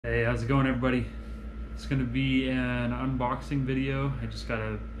Hey, how's it going, everybody? It's gonna be an unboxing video. I just got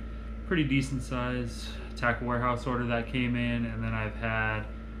a pretty decent size tackle warehouse order that came in, and then I've had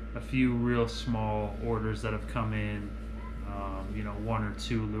a few real small orders that have come in, you know, one or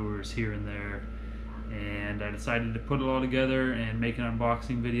two lures here and there, and I decided to put it all together and make an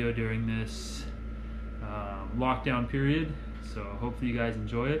unboxing video during this lockdown period. So hopefully you guys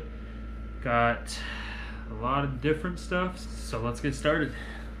enjoy it. Got a lot of different stuff, so let's get started.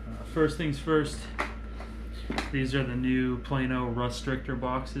 First things first, these are the new Plano Rustrictor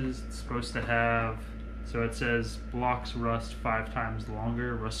boxes. It's supposed to have, so it says blocks rust 5 times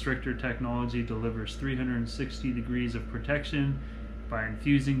longer. Rustrictor technology delivers 360 degrees of protection by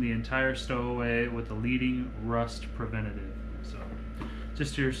infusing the entire stowaway with a leading rust preventative. So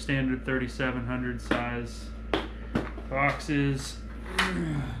just your standard 3700 size boxes,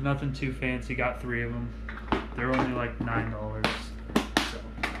 nothing too fancy. Got 3 of them. They're only like $9.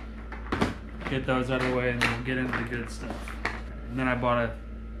 Get those out of the way and then we'll get into the good stuff. And then I bought a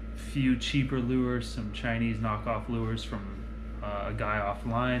few cheaper lures, some Chinese knockoff lures from a guy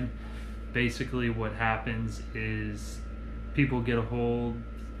offline. Basically what happens is people get a hold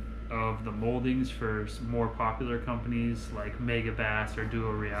of the moldings for more popular companies like Mega Bass or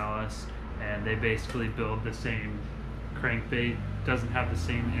Duo Realis, and they basically build the same crankbait. Doesn't have the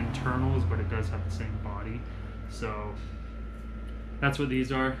same internals, but it does have the same body. So that's what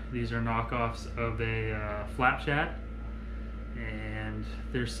these are. These are knockoffs of a flap shad, and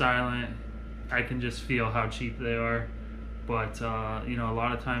they're silent. I can just feel how cheap they are, but you know, a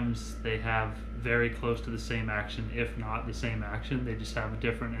lot of times they have very close to the same action, if not the same action. They just have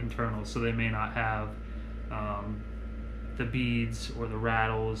different internals, so they may not have the beads or the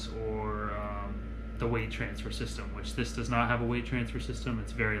rattles or the weight transfer system, which this does not have a weight transfer system.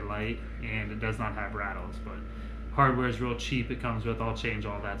 It's very light, and it does not have rattles, but hardware is real cheap. It comes with. I'll change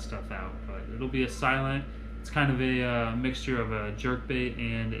all that stuff out, but it'll be a silent. It's kind of a mixture of a jerkbait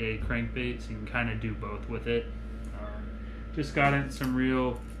and a crankbait, so you can kind of do both with it. Just got in some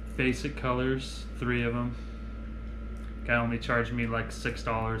real basic colors, 3 of them. Guy only charged me like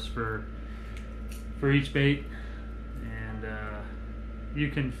 $6 for each bait, and you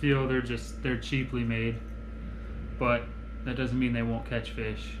can feel they're cheaply made, but that doesn't mean they won't catch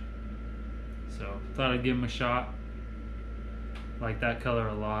fish. So thought I'd give them a shot. Like that color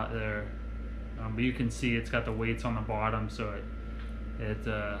a lot there, but you can see it's got the weights on the bottom, so it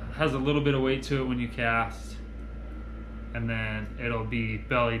has a little bit of weight to it when you cast, and then it'll be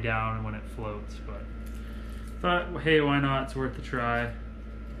belly down when it floats. But thought, hey, why not? It's worth a try,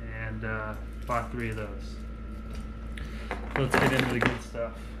 and bought 3 of those. Let's get into the good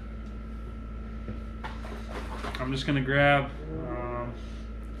stuff. I'm just gonna grab.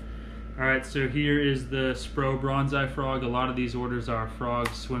 Alright, so here is the Spro Bronzeye frog. A lot of these orders are frog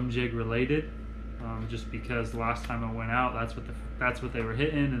swim jig related, just because the last time I went out, that's what they were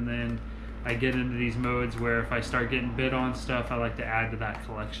hitting, and then I get into these modes where if I start getting bid on stuff, I like to add to that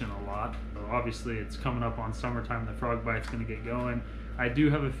collection a lot. So obviously it's coming up on summertime, the frog bite's going to get going. I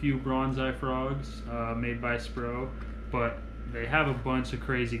do have a few Bronzeye frogs made by Spro, but they have a bunch of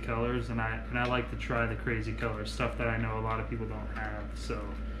crazy colors, and I like to try the crazy colors, stuff that I know a lot of people don't have. So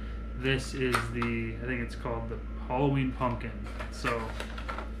this is I think it's called the Halloween Pumpkin. So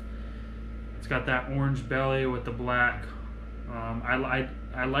it's got that orange belly with the black.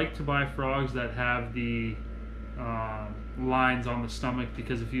 I like to buy frogs that have the lines on the stomach,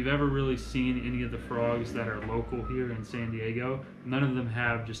 because if you've ever really seen any of the frogs that are local here in San Diego, none of them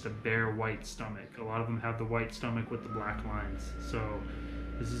have just a bare white stomach. A lot of them have the white stomach with the black lines. So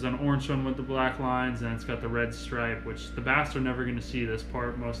this is an orange one with the black lines, and it's got the red stripe, which the bass are never going to see this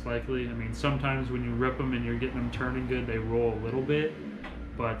part, most likely. I mean, sometimes when you rip them and you're getting them turning good, they roll a little bit,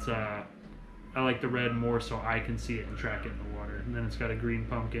 but I like the red more so I can see it and track it in the water. And then it's got a green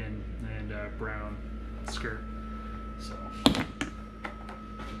pumpkin and a brown skirt. So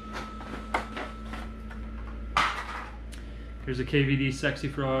here's a KVD Sexy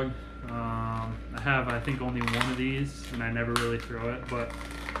Frog. I have, I think, only one of these, and I never really throw it, but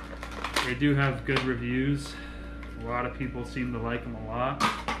they do have good reviews. A lot of people seem to like them a lot.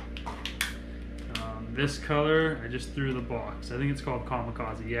 This color, I just threw the box. I think it's called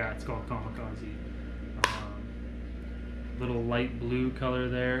Kamikaze. Yeah, it's called Kamikaze. Little light blue color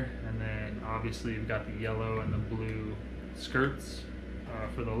there, and then obviously you've got the yellow and the blue skirts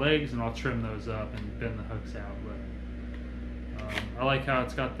for the legs, and I'll trim those up and bend the hooks out. But I like how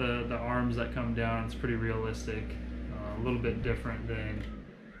it's got the arms that come down. It's pretty realistic, a little bit different than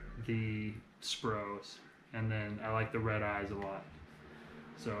the Spros, and then I like the red eyes a lot.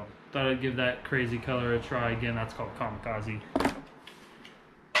 So thought I'd give that crazy color a try. Again, that's called Kamikaze.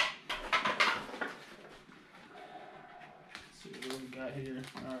 got here?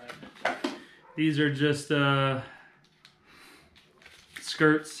 All right. These are just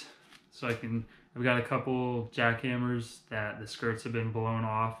skirts, so I've got a couple jackhammers that the skirts have been blown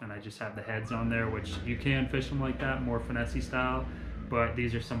off, and I just have the heads on there, which you can fish them like that, more finesse style. But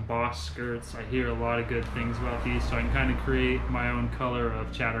these are some Boss skirts. I hear a lot of good things about these, so I can kind of create my own color of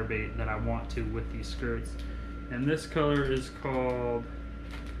chatterbait that I want to with these skirts. And this color is called,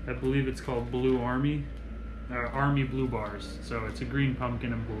 I believe it's called Blue Army, Army Blue Bars. So it's a green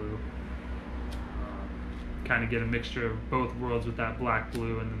pumpkin and blue. Kind of get a mixture of both worlds with that black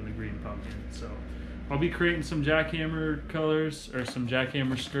blue and then the green pumpkin. So I'll be creating some jackhammer colors or some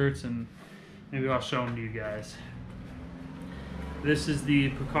jackhammer skirts, and maybe I'll show them to you guys. This is the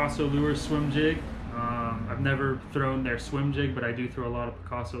Picasso Lure Swim Jig. I've never thrown their swim jig, but I do throw a lot of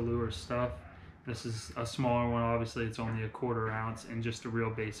Picasso Lure stuff. This is a smaller one, obviously it's only a 1/4 ounce and just a real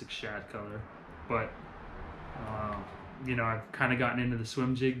basic shad color. But you know, I've kind of gotten into the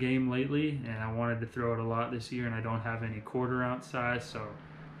swim jig game lately, and I wanted to throw it a lot this year, and I don't have any 1/4 ounce size, so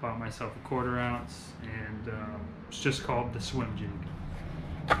bought myself a 1/4 ounce, and it's just called the Swim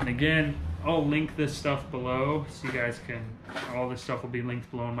Jig. And again, I'll link this stuff below, so you guys can, all this stuff will be linked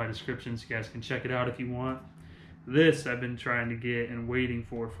below in my description, so you guys can check it out if you want. This I've been trying to get and waiting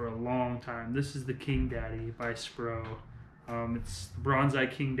for a long time. This is the King Daddy by Spro. It's Bronzeye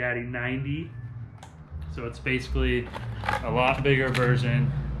King Daddy 90. So it's basically a lot bigger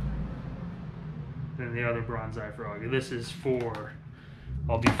version than the other Bronzeye frog. This is for,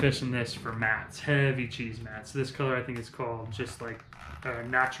 I'll be fishing this for mats, heavy cheese mats. This color I think is called just like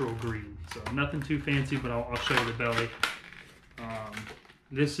natural green. So nothing too fancy, but I'll show you the belly.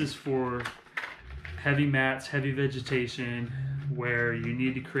 This is for heavy mats, heavy vegetation, where you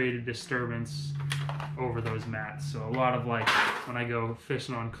need to create a disturbance over those mats. So a lot of, like, when I go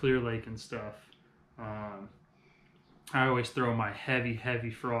fishing on Clear Lake and stuff, I always throw my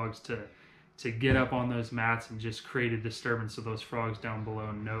heavy frogs to get up on those mats and just create a disturbance so those frogs down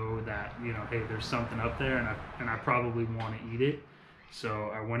below know that, you know, hey, there's something up there, and I probably want to eat it.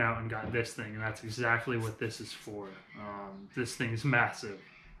 So I went out and got this thing, and that's exactly what this is for. This thing's massive.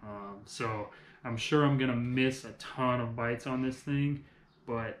 So I'm sure I'm gonna miss a ton of bites on this thing,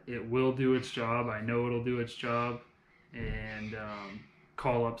 but it will do its job. I know it'll do its job, and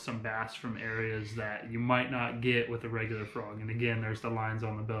call up some bass from areas that you might not get with a regular frog. And again, there's the lines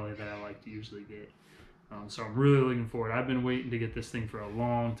on the belly that I like to usually get. So I'm really looking forward. I've been waiting to get this thing for a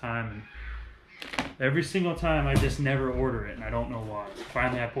long time, and every single time I just never order it, and I don't know why.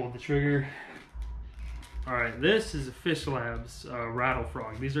 Finally I pulled the trigger. All right, this is a Fish Labs Rattle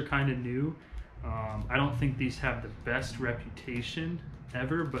frog. These are kind of new. I don't think these have the best reputation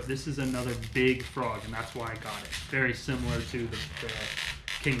ever, but this is another big frog, and that's why I got it. Very similar to the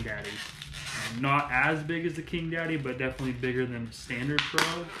King Daddies. Not as big as the King Daddy, but definitely bigger than the standard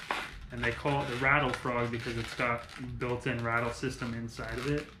frog. And they call it the Rattle frog because it's got built-in rattle system inside of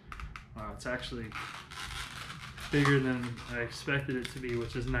it. It's actually bigger than I expected it to be,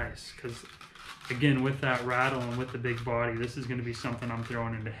 which is nice, because again, with that rattle and with the big body, this is going to be something I'm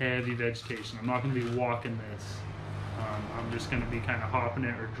throwing into heavy vegetation. I'm not going to be walking this. I'm just going to be kind of hopping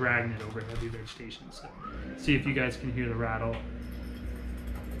it or dragging it over heavy vegetation. So see if you guys can hear the rattle.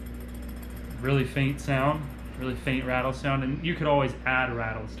 Really faint sound, really faint rattle sound, and you could always add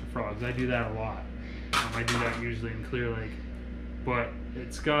rattles to frogs. I do that a lot. I do that usually in Clear Lake. But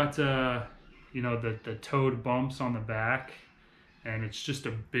it's got, you know, the toad bumps on the back, and it's just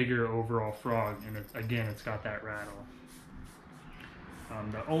a bigger overall frog, and again, it's got that rattle.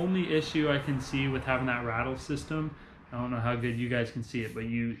 The only issue I can see with having that rattle system, I don't know how good you guys can see it, but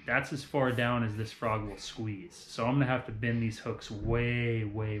that's as far down as this frog will squeeze. So I'm gonna have to bend these hooks way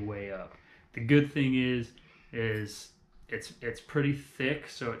up. The good thing is it's pretty thick,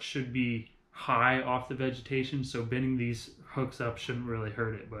 so it should be high off the vegetation, so bending these hooks up shouldn't really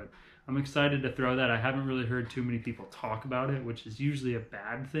hurt it. But I'm excited to throw that. I haven't really heard too many people talk about it, which is usually a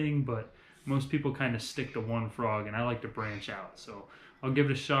bad thing, but most people kind of stick to one frog, and I like to branch out. So I'll give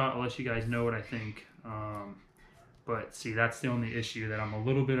it a shot. I'll let you guys know what I think. But see, that's the only issue that I'm a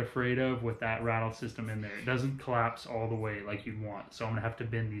little bit afraid of with that rattle system in there. It doesn't collapse all the way like you'd want, so I'm gonna have to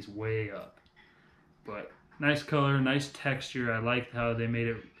bend these way up. But nice color, nice texture. I liked how they made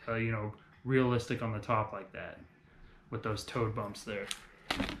it, you know, realistic on the top like that with those toad bumps there.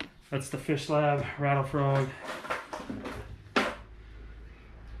 That's the Fish Lab Rattle Frog.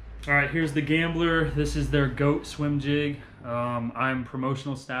 All right, here's the Gambler. This is their goat swim jig. I'm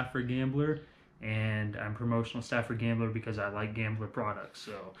promotional staff for Gambler, and I'm promotional staff for Gambler because I like Gambler products.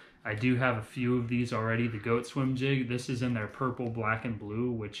 So I do have a few of these already. The goat swim jig, this is in their purple, black, and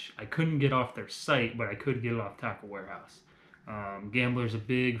blue, which I couldn't get off their site, but I could get it off Tackle Warehouse. Gambler's a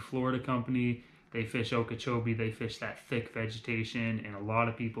big Florida company. They fish Okeechobee, they fish that thick vegetation, and a lot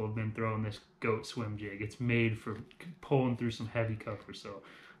of people have been throwing this goat swim jig. It's made for pulling through some heavy cover, so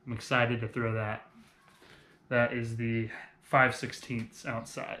I'm excited to throw that. That is the 5/16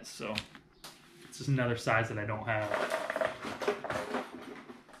 ounce size, so it's just another size that I don't have.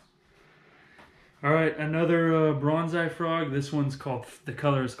 All right, another Bronzeye frog. This one's called, the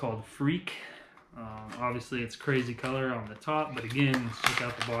color is called Freak. Obviously it's crazy color on the top, but again, let's check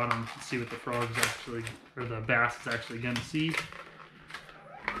out the bottom and see what the frog's actually, or the bass is actually gonna see.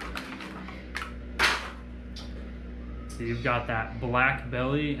 So you've got that black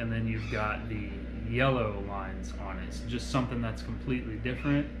belly, and then you've got the yellow lines on it. So just something that's completely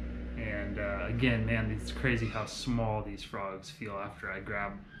different. And again, man, it's crazy how small these frogs feel after I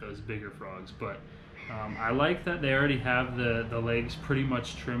grab those bigger frogs. But I like that they already have the legs pretty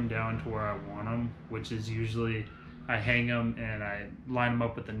much trimmed down to where I want them, which is usually I hang them and I line them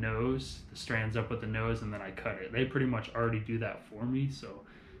up with the nose, the strands up with the nose, and then I cut it. They pretty much already do that for me, so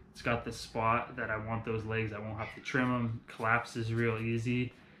it's got the spot that I want those legs. I won't have to trim them. Collapses real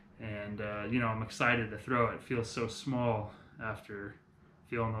easy, and you know, I'm excited to throw it. It feels so small after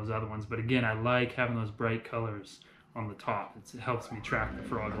feeling those other ones, but again, I like having those bright colors on the top. It helps me track the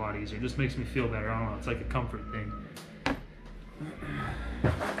frog a lot easier. It just makes me feel better. I don't know, it's like a comfort thing.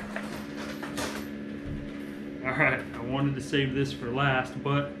 All right, I wanted to save this for last,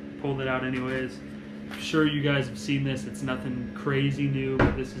 but pulled it out anyways. I'm sure you guys have seen this. It's nothing crazy new,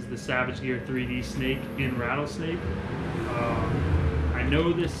 but this is the Savage Gear 3D snake in rattlesnake. I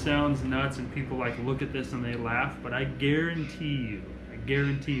know this sounds nuts and people like look at this and they laugh, but I guarantee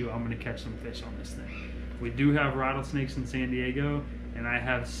you I'm gonna catch some fish on this thing. We do have rattlesnakes in San Diego, and I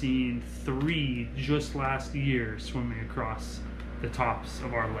have seen 3 just last year swimming across the tops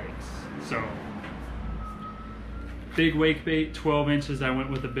of our lakes. So, big wake bait, 12 inches, I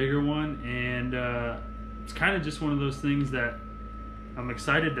went with a bigger one, and it's kind of just one of those things that I'm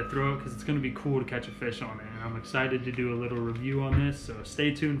excited to throw it because it's gonna be cool to catch a fish on it, and I'm excited to do a little review on this, so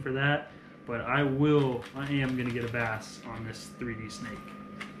stay tuned for that. But I am gonna get a bass on this 3D snake.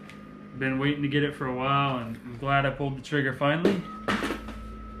 Been waiting to get it for a while, and I'm glad I pulled the trigger finally.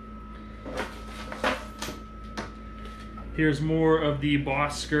 Here's more of the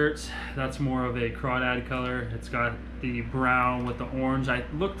Boss skirts. That's more of a crawdad color. It's got the brown with the orange. I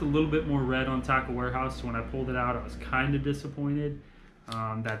looked a little bit more red on Tackle Warehouse, so when I pulled it out, I was kind of disappointed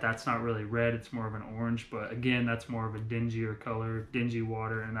that that's not really red. It's more of an orange, but again, that's more of a dingier color, dingy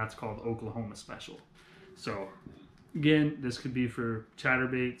water, and that's called Oklahoma Special. So again, this could be for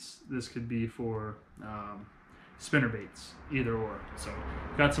chatterbaits, this could be for spinnerbaits, either or. So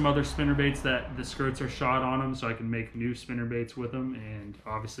got some other spinnerbaits that the skirts are shot on them, so I can make new spinnerbaits with them, and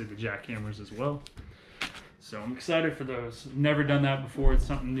obviously the jackhammers as well. So I'm excited for those. Never done that before, it's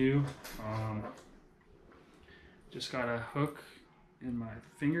something new. Just got a hook in my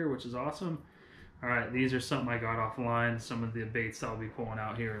finger, which is awesome. All right, these are something I got offline. Some of the baits I'll be pulling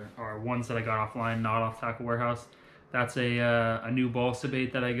out here are ones that I got offline, not off Tackle Warehouse. That's a new balsa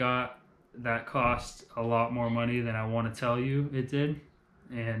bait that I got that cost a lot more money than I want to tell you it did.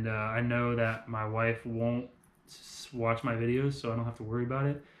 And I know that my wife won't watch my videos, so I don't have to worry about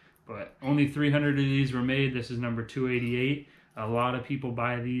it. But only 300 of these were made. This is number 288. A lot of people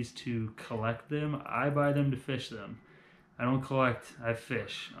buy these to collect them. I buy them to fish them. I don't collect, I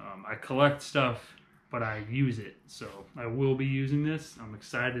fish. I collect stuff, but I use it. So I will be using this. I'm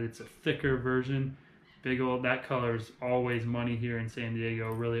excited. It's a thicker version. Big old, that color is always money here in San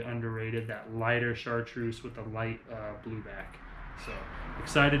Diego. Really underrated. That lighter chartreuse with the light blue back. So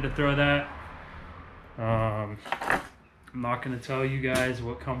excited to throw that. I'm not going to tell you guys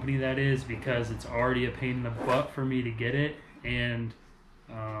what company that is because it's already a pain in the butt for me to get it. And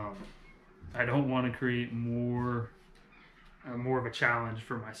I don't want to create more of a challenge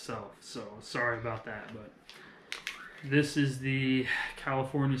for myself, so sorry about that. But this is the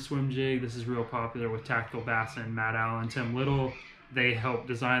California Swim Jig. This is real popular with Tactical Bassin, Matt Allen, Tim Little. They helped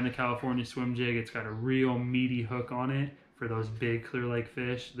design the California Swim Jig. It's got a real meaty hook on it for those big Clear Lake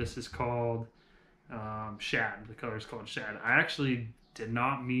fish. This is called Shad. The color is called Shad. I actually did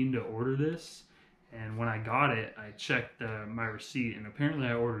not mean to order this, and when I got it, I checked my receipt, and apparently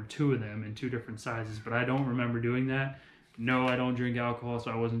I ordered 2 of them in 2 different sizes, but I don't remember doing that. No, I don't drink alcohol,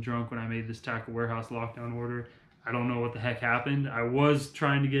 so I wasn't drunk when I made this Tackle Warehouse lockdown order. I don't know what the heck happened. I was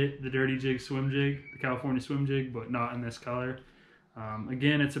trying to get the Dirty Jig Swim Jig, the California Swim Jig, but not in this color.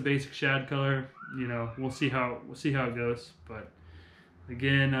 Again, it's a basic shad color. You know, we'll see how it goes. But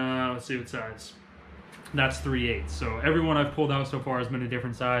again, let's see what size. That's 3/8. So every one I've pulled out so far has been a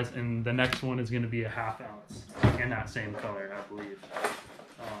different size, and the next one is going to be a 1/2 ounce in that same color, I believe.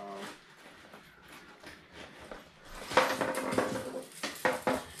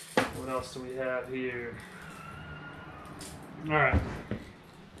 What else do we have here? All right.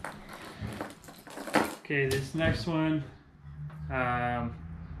 Okay, this next one.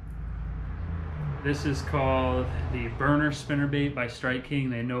 This is called the Burner Spinnerbait by Strike King.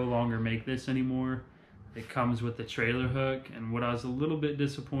 They no longer make this anymore. It comes with the trailer hook, and what I was a little bit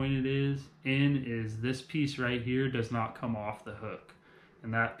disappointed is this piece right here does not come off the hook,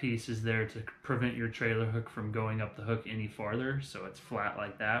 and that piece is there to prevent your trailer hook from going up the hook any farther, so it's flat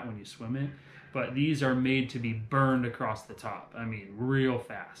like that when you swim it. But these are made to be burned across the top. I mean, real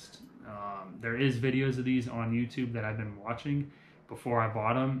fast. There is videos of these on YouTube that I've been watching before I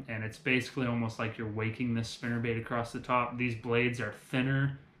bought them, and it's basically almost like you're waking this spinnerbait across the top. These blades are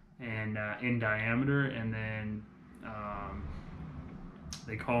thinner and in diameter, and then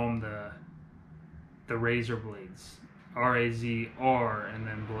they call them the razor blades, R-A-Z-R, and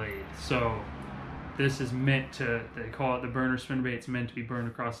then blade. So this is meant to, they call it the burner spinnerbait. It's meant to be burned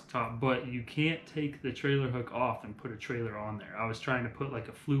across the top, but you can't take the trailer hook off and put a trailer on there. I was trying to put like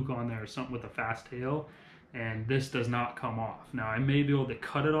a fluke on there or something with a fast tail, and this does not come off. Now I may be able to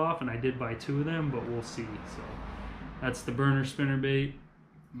cut it off, and I did buy 2 of them, but we'll see. So that's the burner spinnerbait.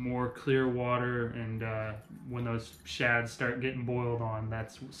 More clear water, and when those shads start getting boiled on,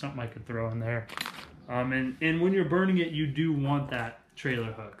 that's something I could throw in there. And when you're burning it, you do want that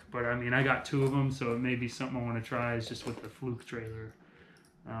trailer hook, but I mean, I got 2 of them, so it may be something I want to try, is just with the fluke trailer.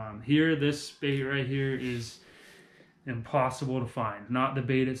 Here, this bait right here is impossible to find. Not the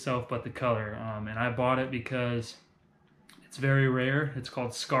bait itself, but the color. And I bought it because it's very rare. It's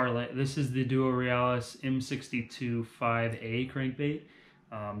called Scarlet. This is the Duo Realis M62 5A crankbait.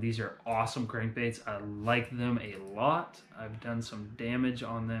 These are awesome crankbaits. I like them a lot. I've done some damage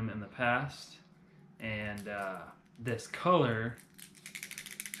on them in the past. And this color,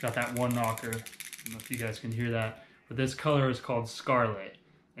 got that one knocker. I don't know if you guys can hear that. But this color is called Scarlet.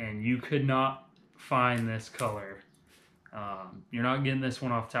 And you could not find this color. You're not getting this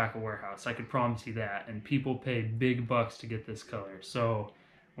one off Tackle Warehouse. I could promise you that. And people pay big bucks to get this color. So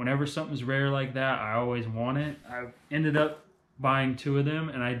whenever something's rare like that, I always want it. I ended up buying 2 of them,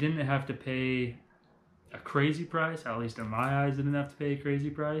 and I didn't have to pay a crazy price. At least in my eyes, I didn't have to pay a crazy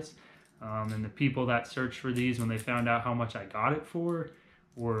price. And the people that searched for these, when they found out how much I got it for,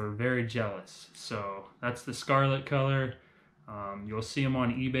 were very jealous. So that's the Scarlet color. You'll see them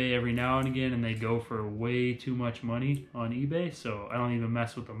on eBay every now and again, and they go for way too much money on eBay. So I don't even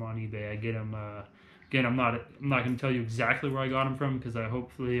mess with them on eBay. I get them. Again, I'm not going to tell you exactly where I got them from, because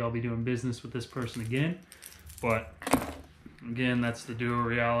hopefully I'll be doing business with this person again. But again, that's the Duo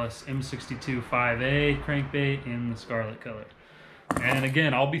Realis M62 5A crankbait in the Scarlet color. And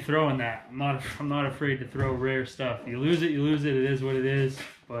again, I'll be throwing that. I'm not afraid to throw rare stuff. You lose it, you lose it. It is what it is.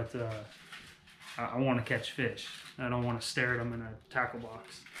 But I want to catch fish. I don't want to stare at them in a tackle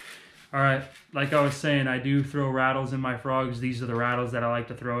box. All right, like I was saying, I do throw rattles in my frogs. These are the rattles that I like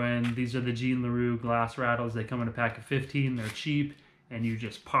to throw in. These are the Jean Larew glass rattles. They come in a pack of 15. They're cheap, and you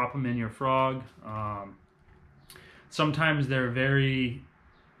just pop them in your frog. Sometimes the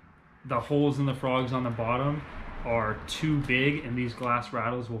holes in the frogs on the bottom are too big, and these glass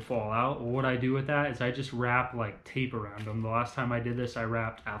rattles will fall out. Well, what I do with that is I just wrap like tape around them. The last time I did this, I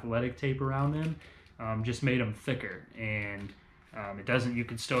wrapped athletic tape around them, just made them thicker, and it doesn't, you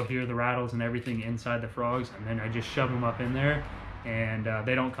can still hear the rattles and everything inside the frogs, and then I just shove them up in there, and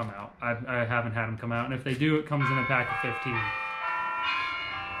they don't come out. I haven't had them come out, and if they do, it comes in a pack of 15.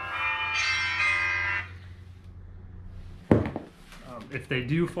 If they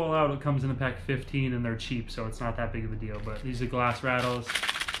do fall out, it comes in a pack of 15, and they're cheap, so it's not that big of a deal. But these are glass rattles.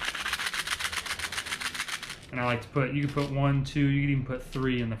 And I like to put, you can put 1, 2, you can even put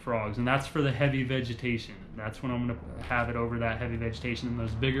 3 in the frogs. And that's for the heavy vegetation. That's when I'm going to have it over that heavy vegetation. In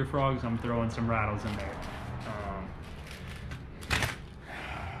those bigger frogs, I'm throwing some rattles in there.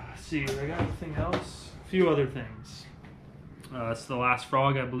 Let's see, I got anything else? A few other things. It's the last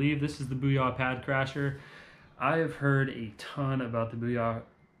frog, I believe. This is the Booyah Pad Crasher. I have heard a ton about the Booyah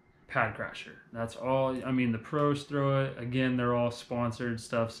Pad Crasher. That's all. I mean, the pros throw it. Again, they're all sponsored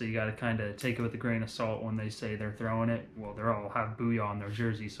stuff, so you got to kind of take it with a grain of salt when they say they're throwing it. Well, they all have Booyah on their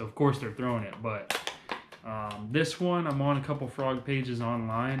jersey, so of course they're throwing it. But this one, I'm on a couple frog pages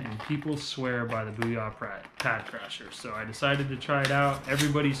online, and people swear by the Booyah Pad Crasher. So I decided to try it out.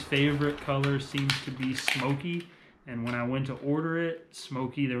 Everybody's favorite color seems to be smoky. And when I went to order it,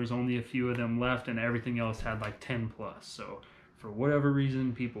 smoky, there was only a few of them left, and everything else had like 10 plus. So for whatever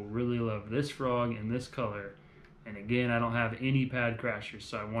reason, people really love this frog in this color. And again, I don't have any pad crashers,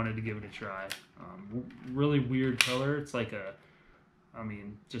 so I wanted to give it a try. Really weird color. It's like a, I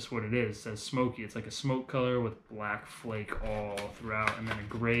mean, just what it is. It says smoky. It's like a smoke color with black flake all throughout, and then a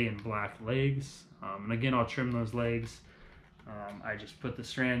gray and black legs. And again, I'll trim those legs. I just put the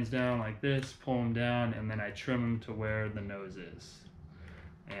strands down like this, pull them down, and then I trim them to where the nose is.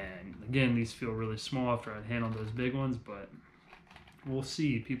 And again, these feel really small after I'd handled those big ones, but we'll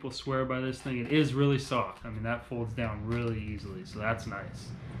see. People swear by this thing. It is really soft. I mean, that folds down really easily, so that's nice.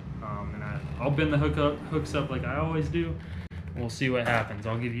 And I'll bend the hooks up like I always do. We'll see what happens.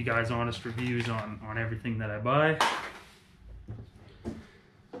 I'll give you guys honest reviews on everything that I buy.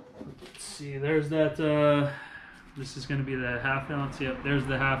 Let's see, there's that, this is gonna be the 1/2 ounce. Yep, there's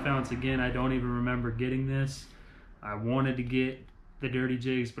the 1/2 ounce again. I don't even remember getting this. I wanted to get the dirty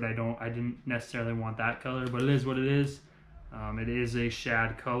jigs, but I didn't necessarily want that color, but it is what it is. It is a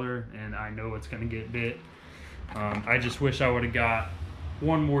shad color, and I know it's gonna get bit. I just wish I would have got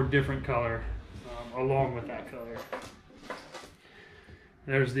one more different color along with that color.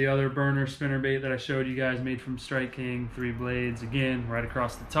 There's the other burner spinnerbait that I showed you guys, made from Strike King, 3 blades, again, right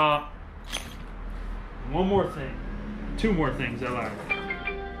across the top. One more thing, 2 more things I like.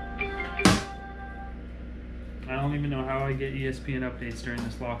 I don't even know how I get ESPN updates during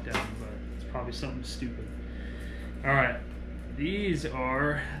this lockdown, but it's probably something stupid. All right, these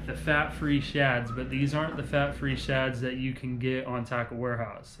are the fat-free shads, but these aren't the fat-free shads that you can get on Tackle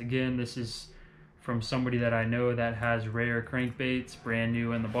Warehouse. Again, this is from somebody that I know that has rare crankbaits, brand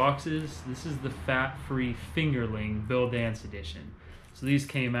new in the boxes. This is the fat-free fingerling Bill Dance edition. So these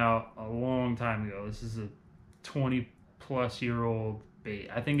came out a long time ago. This is a 20-plus-year-old bait.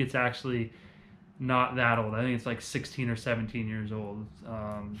 I think it's actually not that old. I think it's like 16 or 17 years old,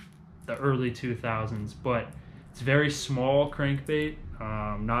 the early 2000s, but it's very small crankbait,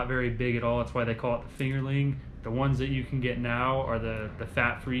 not very big at all. That's why they call it the fingerling. The ones that you can get now are the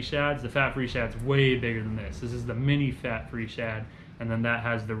fat-free shads. The fat-free shad's way bigger than this. This is the mini fat-free shad, and then that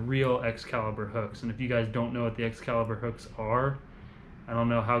has the real Excalibur hooks. And if you guys don't know what the Excalibur hooks are, I don't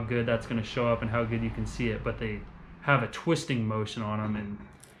know how good that's gonna show up and how good you can see it, but they have a twisting motion on them, and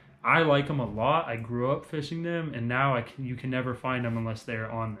I like them a lot. I grew up fishing them, and now you can never find them unless they're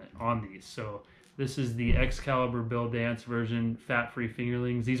on these. So this is the Excalibur Bill Dance version, fat-free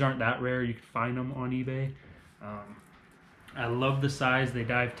fingerlings. These aren't that rare. You can find them on eBay. I love the size. They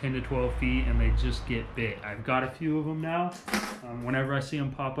dive 10 to 12 feet, and they just get bit. I've got a few of them now. Whenever I see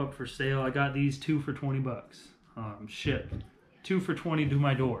them pop up for sale, I got these 2 for 20 bucks. Shipped. 2 for 20 to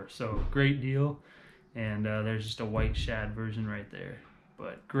my door, so great deal. And there's just a white shad version right there.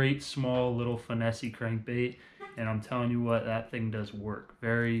 But great small little finessey crankbait, and I'm telling you what, that thing does work.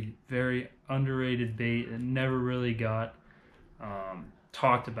 Very, very underrated bait. It never really got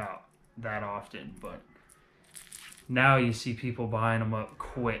talked about that often, but now you see people buying them up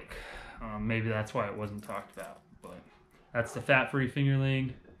quick. Maybe that's why it wasn't talked about, but that's the fat-free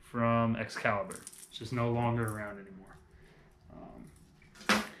fingerling from Excalibur. It's just no longer around anymore.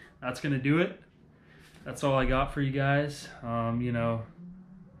 That's gonna do it. That's all I got for you guys. You know,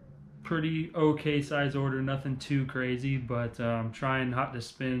 pretty okay size order, nothing too crazy, but trying not to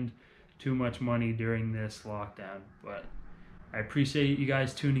spend too much money during this lockdown. But I appreciate you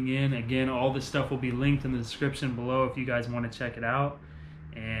guys tuning in. Again, all this stuff will be linked in the description below if you guys want to check it out.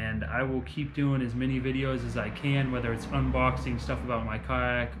 And I will keep doing as many videos as I can, whether it's unboxing stuff about my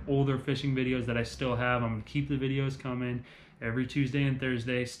kayak, older fishing videos that I still have. I'm going to keep the videos coming every Tuesday and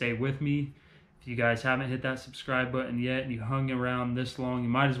Thursday. Stay with me. If you guys haven't hit that subscribe button yet and you hung around this long, you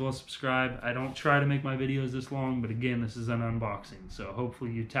might as well subscribe. I don't try to make my videos this long, but again, this is an unboxing. So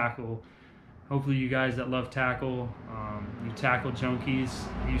hopefully you guys that love tackle, you tackle junkies,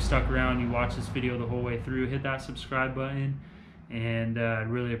 you stuck around, you watched this video the whole way through, hit that subscribe button, and I'd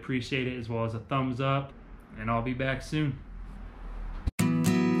really appreciate it, as well as a thumbs up, and I'll be back soon.